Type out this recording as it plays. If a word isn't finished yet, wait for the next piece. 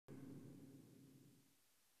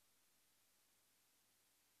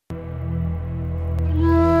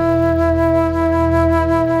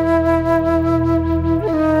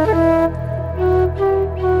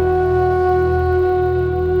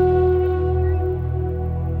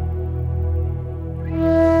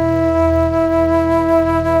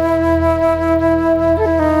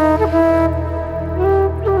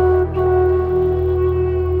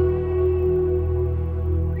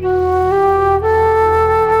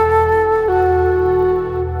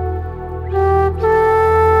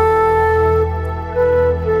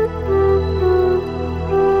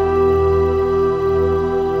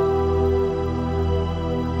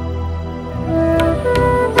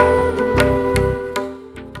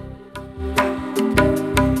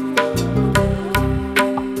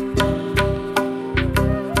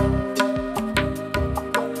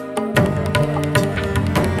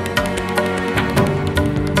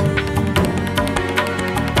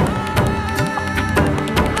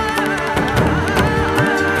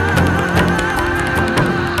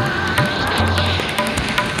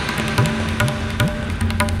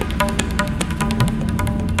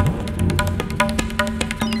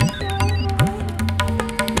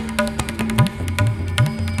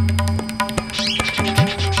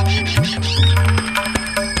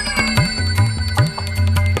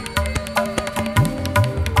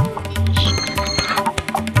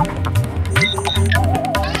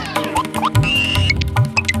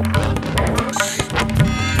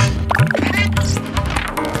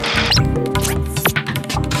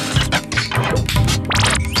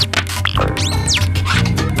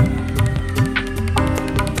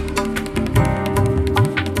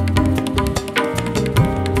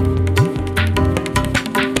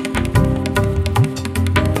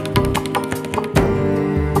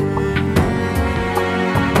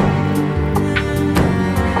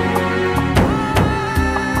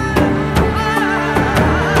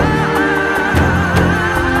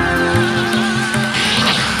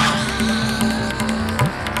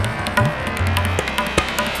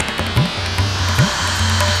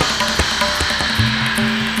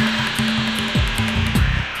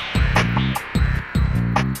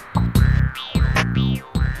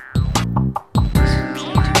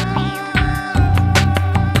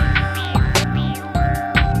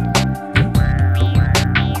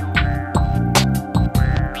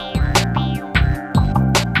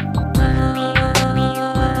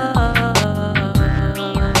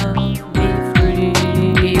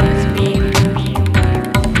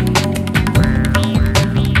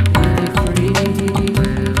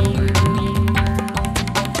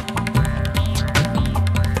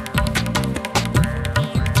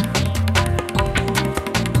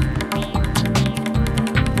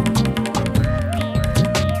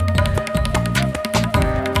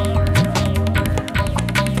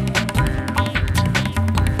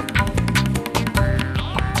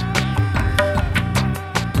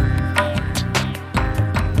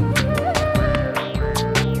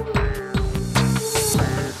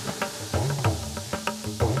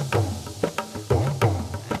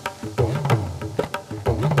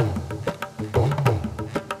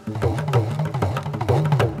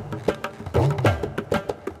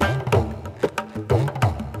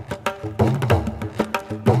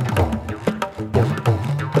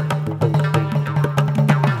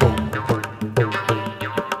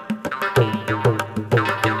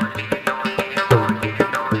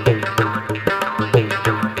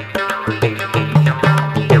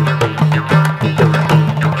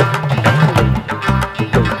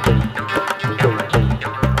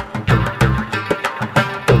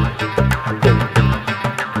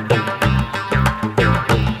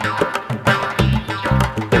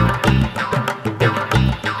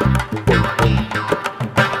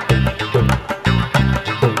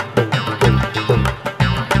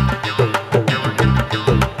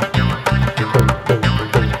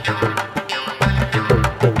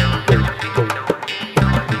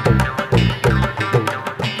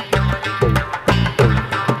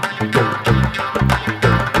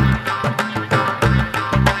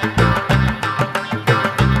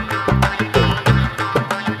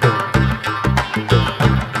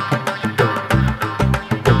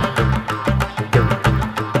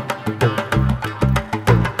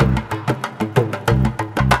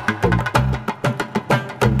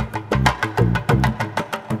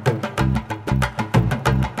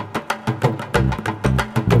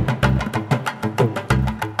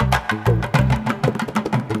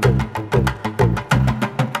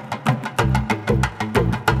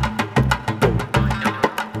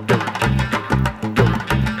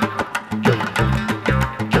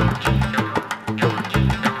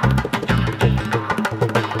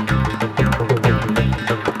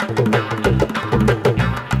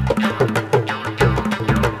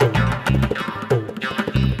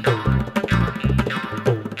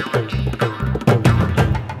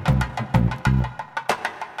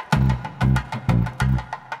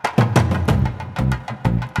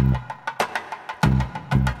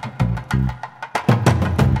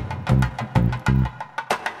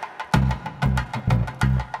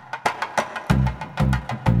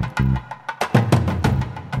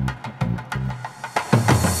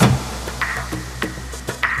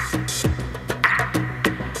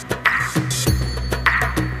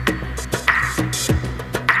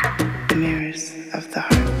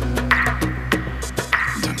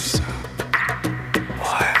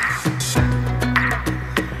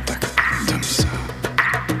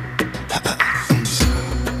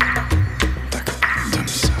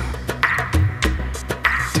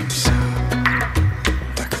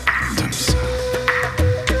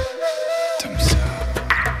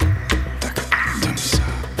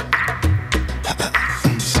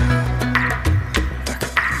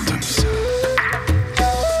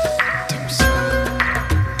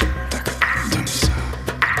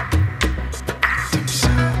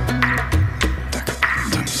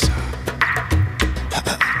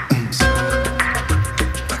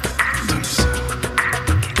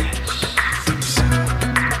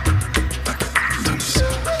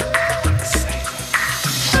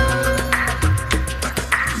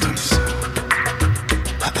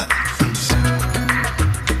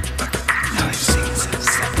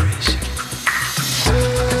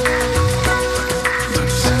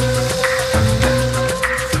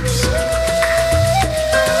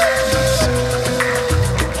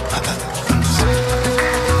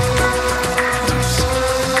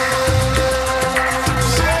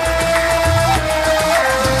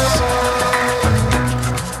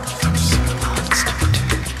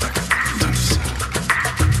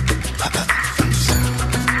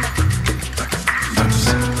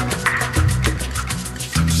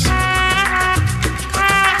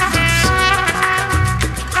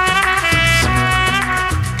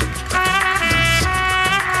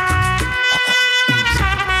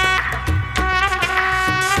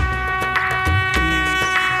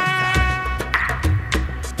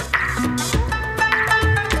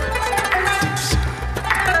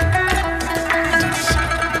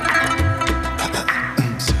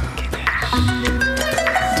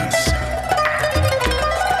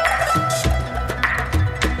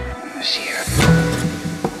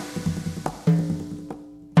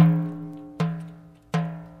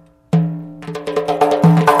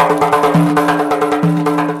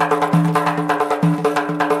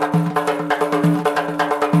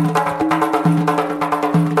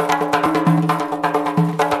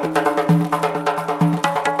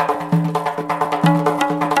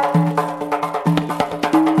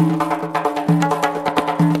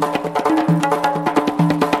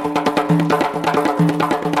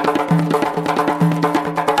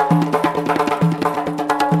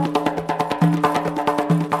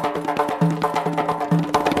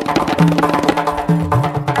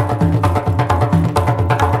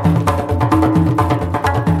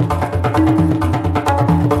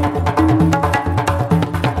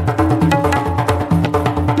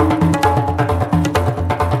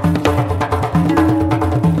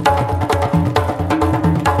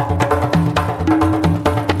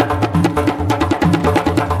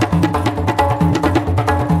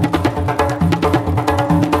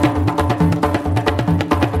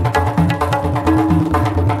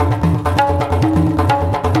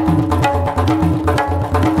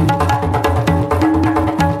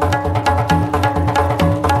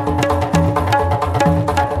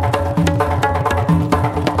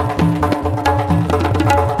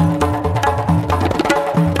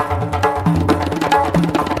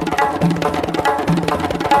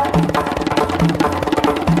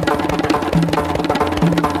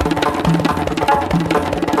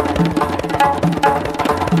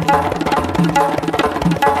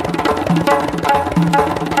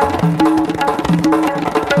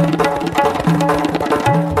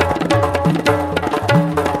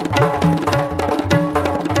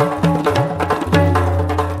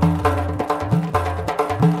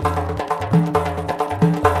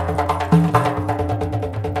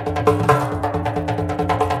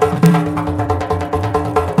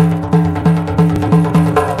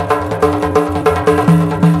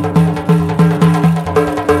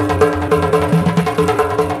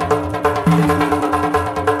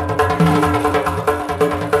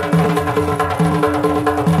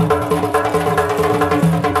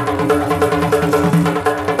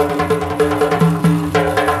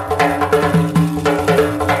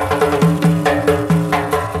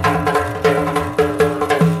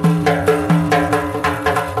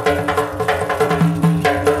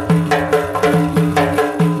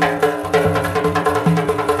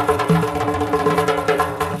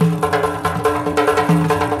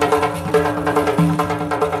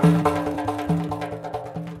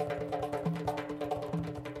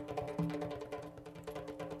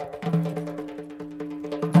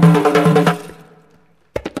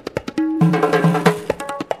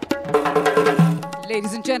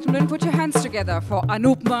Ladies and gentlemen, put your hands together for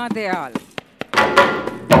Anupamaa Dayal.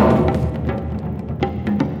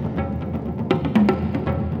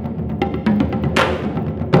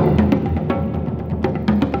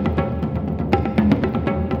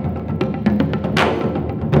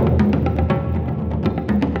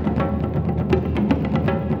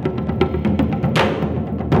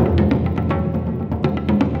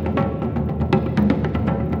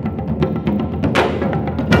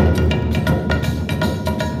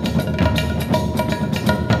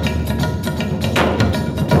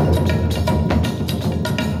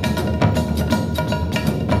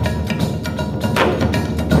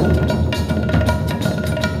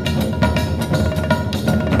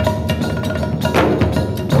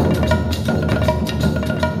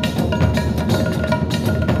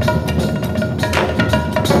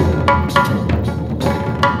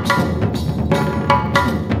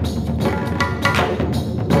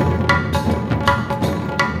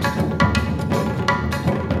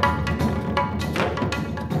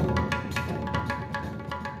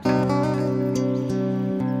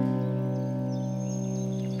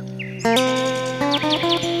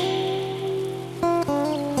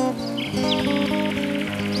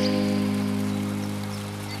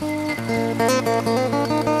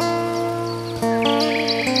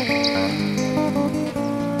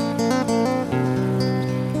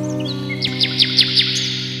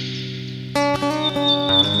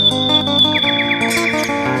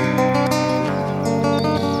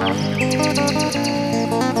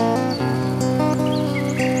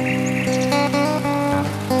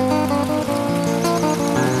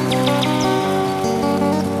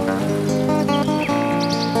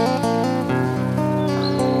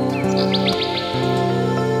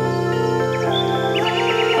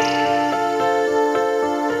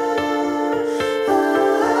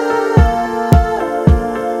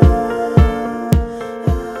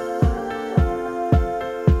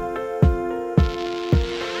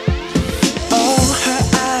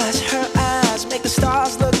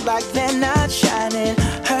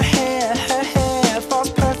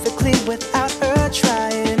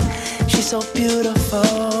 So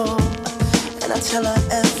beautiful, and I tell her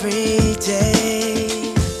every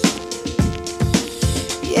day.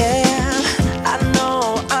 Yeah, I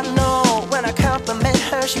know, when I compliment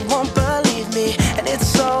her, she won't believe me. And it's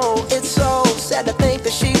so sad to think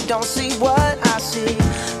that she don't see what I see.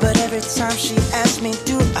 But every time she asks me,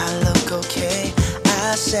 do I look okay?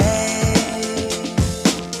 I say,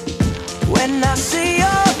 when I see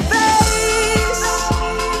your face,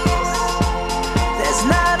 there's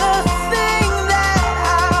not a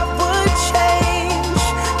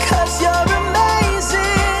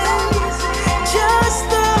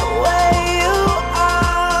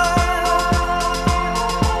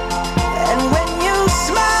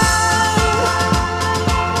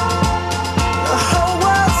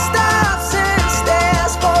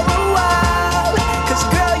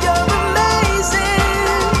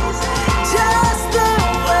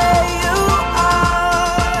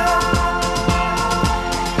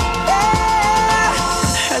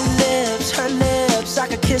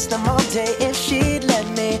them all day if she'd let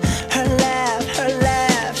me. Her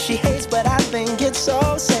laugh, she hates, but I think it's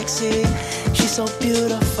so sexy. She's so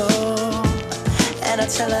beautiful, and I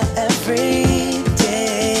tell her every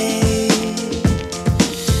day.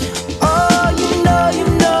 Oh, you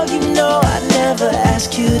know, I never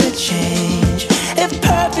ask you to change. If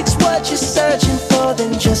perfect's what you're searching for,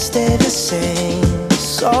 then just stay the same.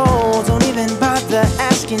 So don't even bother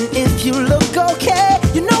asking if you look okay.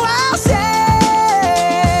 You know I'll say,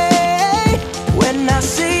 when I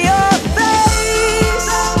see your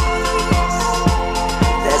face,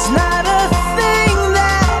 there's not a thing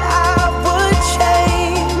that I would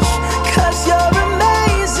change. 'Cause you're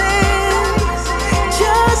amazing,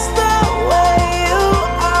 just the way you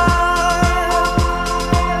are.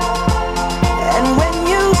 And when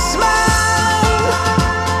you smile,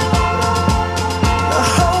 the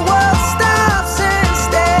whole world stops and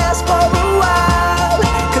stares for a while.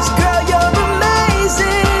 'Cause girl, you're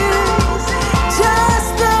amazing,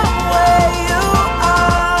 just the way you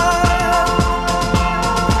are,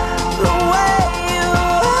 the way you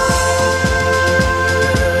are,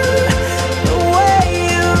 the way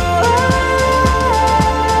you are.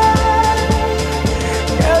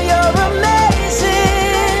 Girl, you're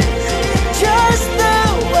amazing, just the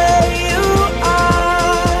way you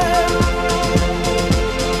are.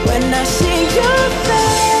 When I see your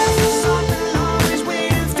face, always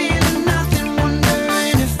waiting, feeling nothing,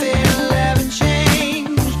 wondering if it'll ever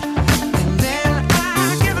change. And then I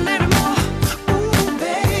give a little more, ooh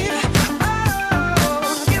babe, oh,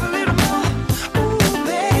 give a little more, ooh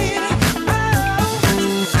babe, oh.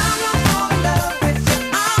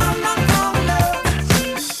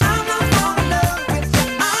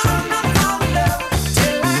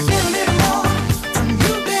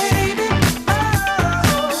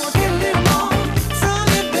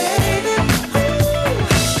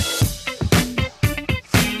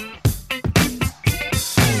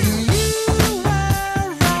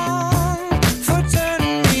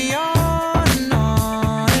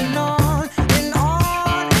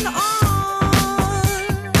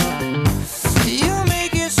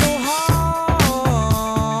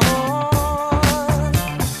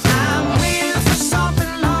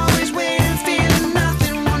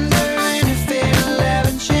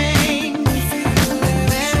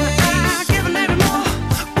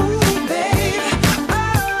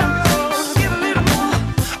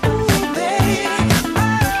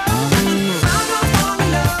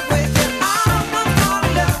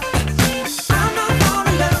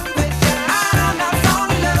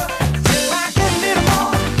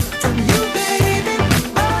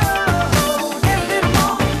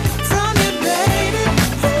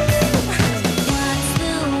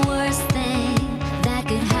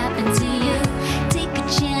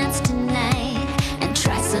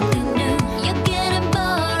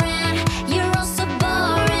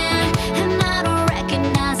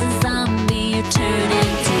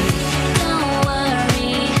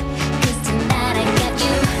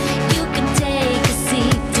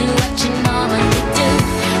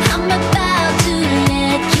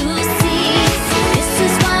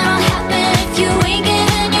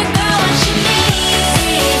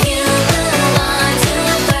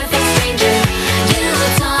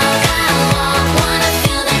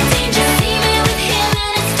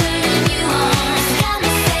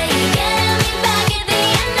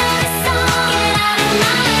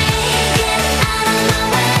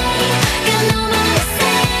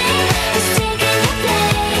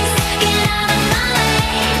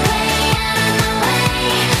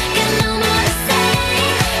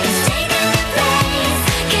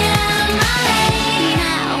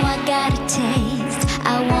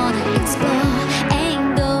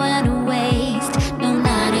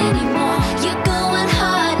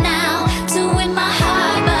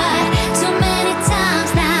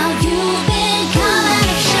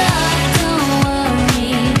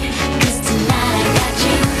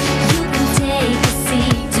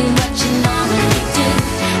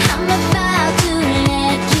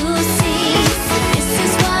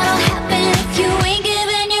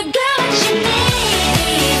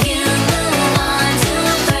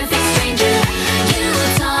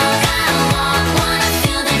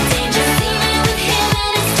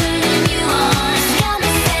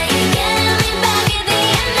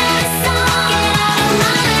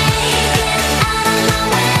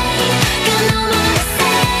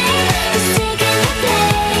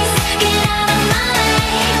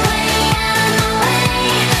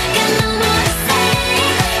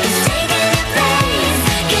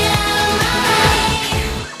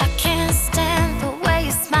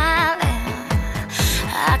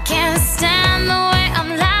 can't stand the way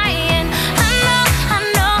I'm lying.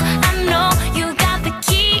 I know you got the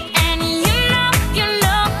key, and you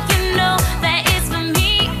know that it's for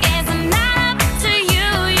me. It's not up to you,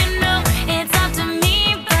 you know it's up to me.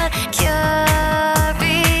 But curiosity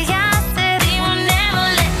will never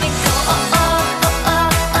let me go.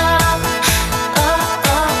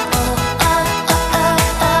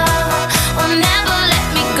 Will never let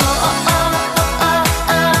me go.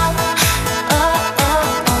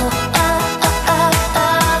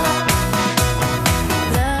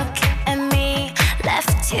 Look at me,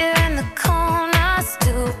 left here in the corner,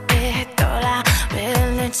 stupid girl. I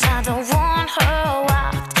really tried to warn her.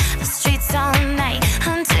 Walked the streets all night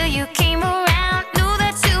until you came around. Knew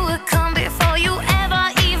that you would come before you ever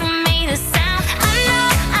even made a sound. I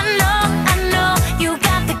know you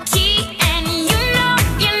got the key, and you know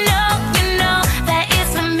that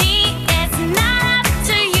it's for me. It's not up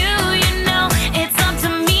to you, you know it's up to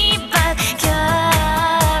me. But curiosity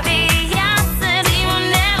will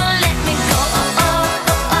never let me go.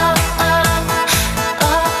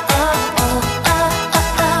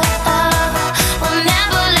 Will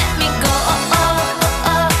never let me go.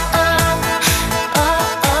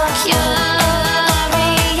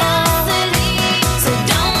 Curiosity, so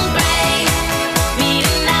don't break me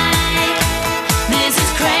tonight. This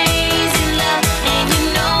is crazy love, and you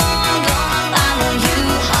know I'm gonna follow you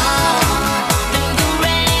home through the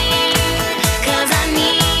rain. 'Cause I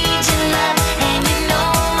need your love, and you know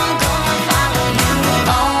I'm gonna follow you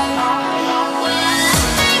home. Well, I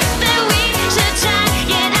think that we should try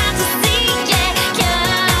it out to see, yeah.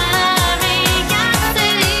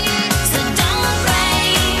 Curiosity, so don't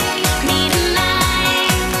break me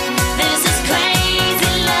tonight. This is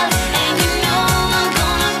crazy love, and you know I'm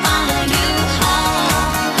gonna follow you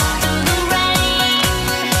home through the rain.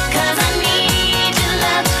 'Cause I need your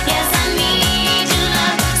love, yes I need your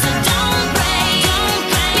love. So don't break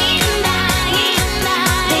me tonight.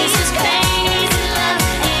 This is crazy love,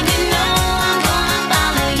 and you know I'm gonna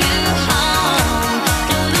follow you home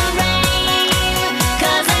through the rain.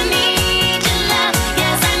 'Cause I need your love,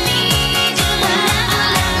 yes I need your love.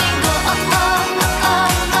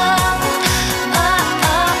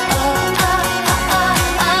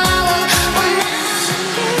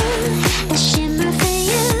 A shimmer for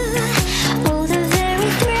you, oh the very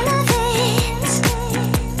thrill of it.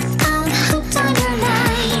 I'm hooked on your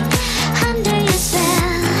line, under your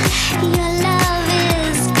spell. Your love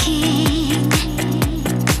is king.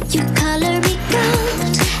 You color me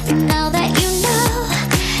gold, now that you know,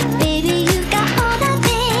 baby you got all the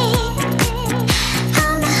things.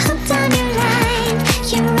 I'm hooked on your line,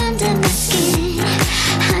 you're under my skin.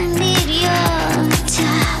 I need your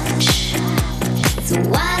touch. So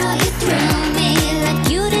why don't you thrill me like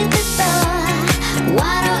you did before?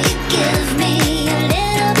 Why don't you give me a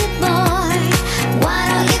little bit more? Why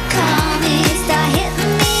don't you call me, start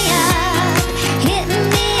hitting me up, hitting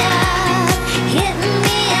me up, hitting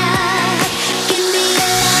me up. Give me a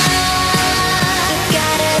love, you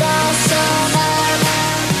got it all sewn up,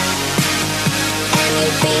 and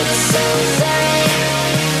your beat is so right.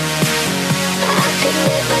 I could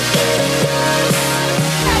live by getting yours.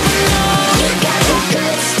 You got the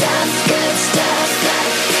good stuff,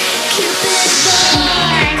 Cupid boy.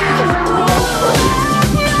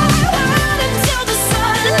 Until the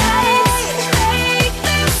sunlight, make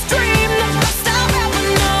this dream never stop ever,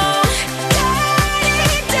 no.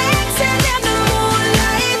 Dirty dancing in the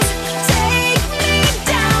moonlight, take me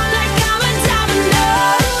down like I'm a domino.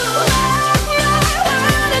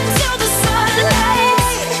 Until the sunlight,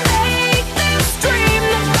 make this dream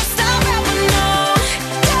never stop ever, no.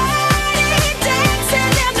 Dirty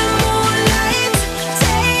dancing in the moonlight,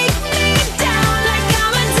 take me down like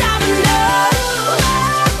I'm a domino.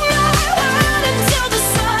 Until the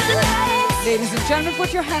sunlight. Ladies and gentlemen, put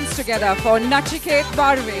your hands together for Nachiket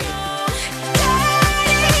Barve.